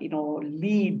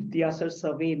 lead the ASER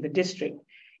survey in the district.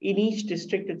 In each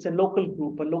district, it's a local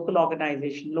group, a local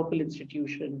organization, local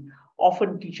institution,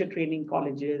 often teacher training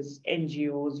colleges,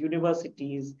 NGOs,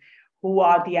 universities, who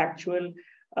are the actual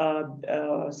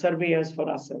surveyors for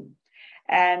ASER.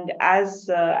 And as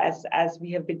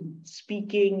we have been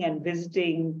speaking and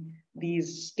visiting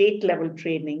these state level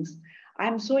trainings,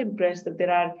 I'm so impressed that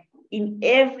there are, in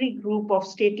every group of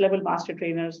state level master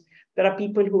trainers, there are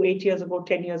people who 8 years ago,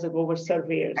 10 years ago were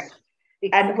surveyors.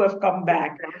 And who have come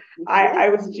back. I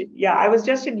was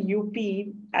just in UP,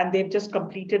 and they've just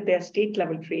completed their state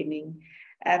level training.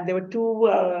 And there were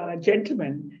 2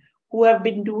 gentlemen who have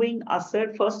been doing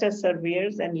ASER first as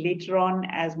surveyors and later on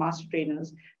as master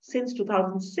trainers since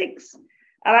 2006.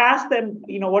 And I asked them,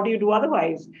 what do you do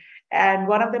otherwise? And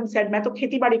one of them said, मैं तो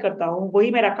खेती बाड़ी करता हूँ,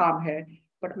 वही मेरा काम है.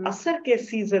 But ASER के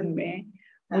season में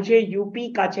मुझे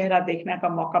यूपी का चेहरा देखने का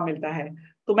मौका मिलता है,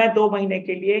 तो मैं 2 महीने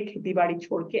के लिए खेती बाड़ी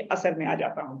छोड़ के ASER में आ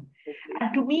जाता हूँ.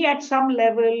 And to me, at some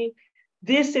level,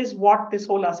 this is what this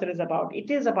whole ASER is about.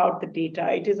 It is about the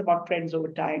data. It is about trends over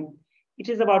time. It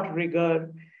is about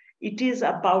rigor. It is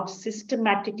about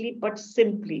systematically but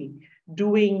simply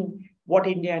doing what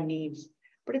India needs.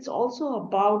 But it's also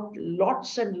about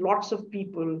lots and lots of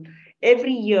people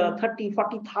every year, 30,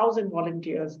 40,000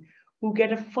 volunteers who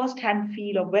get a first-hand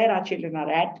feel of where our children are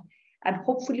at and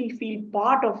hopefully feel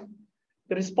part of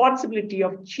the responsibility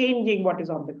of changing what is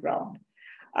on the ground.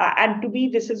 And to me,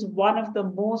 this is one of the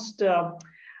most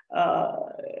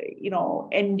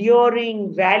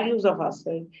enduring values of us,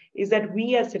 is that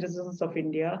we as citizens of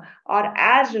India are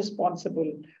as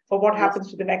responsible for what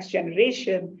happens to the next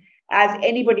generation as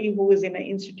anybody who is in an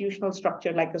institutional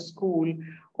structure like a school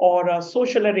or a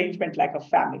social arrangement like a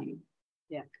family.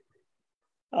 Yeah.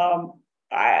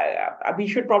 We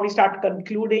should probably start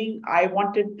concluding.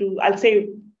 I'll say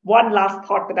one last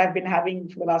thought that I've been having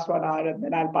for the last 1 hour, and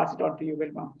then I'll pass it on to you,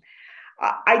 Wilima.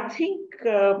 I think,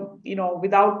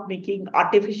 without making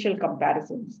artificial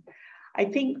comparisons, I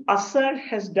think ASER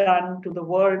has done to the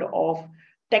world of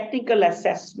technical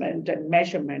assessment and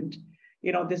measurement,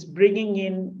 this bringing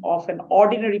in of an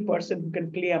ordinary person who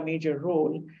can play a major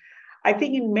role. I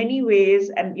think in many ways,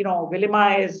 and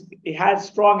Wilima has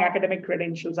strong academic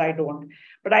credentials, I don't,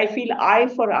 but I feel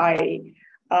I4I,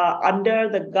 under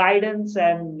the guidance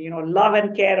and love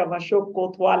and care of Ashok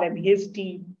Kotwal and his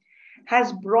team,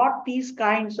 has brought these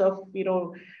kinds of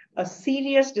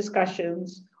serious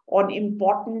discussions on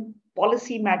important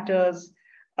policy matters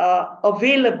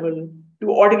available to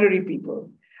ordinary people.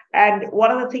 And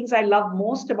one of the things I love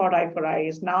most about I4I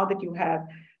is now that you have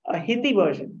a Hindi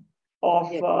version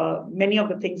of many of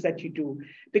the things that you do.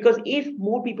 Because if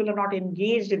more people are not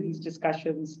engaged in these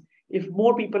discussions, if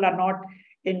more people are not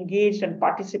engaged and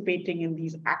participating in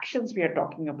these actions we are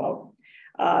talking about,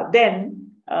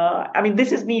 then, I mean,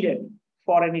 this is needed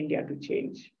for an India to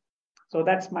change. So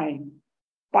that's my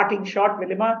parting shot,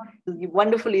 Wilima. You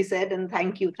wonderfully said, and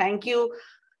thank you. Thank you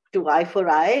to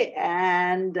I4I,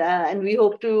 and we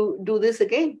hope to do this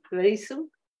again very soon.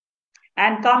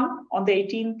 And come on the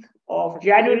 18th of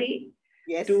January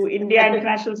to India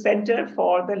International Center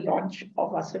for the launch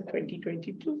of ASER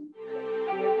 2022.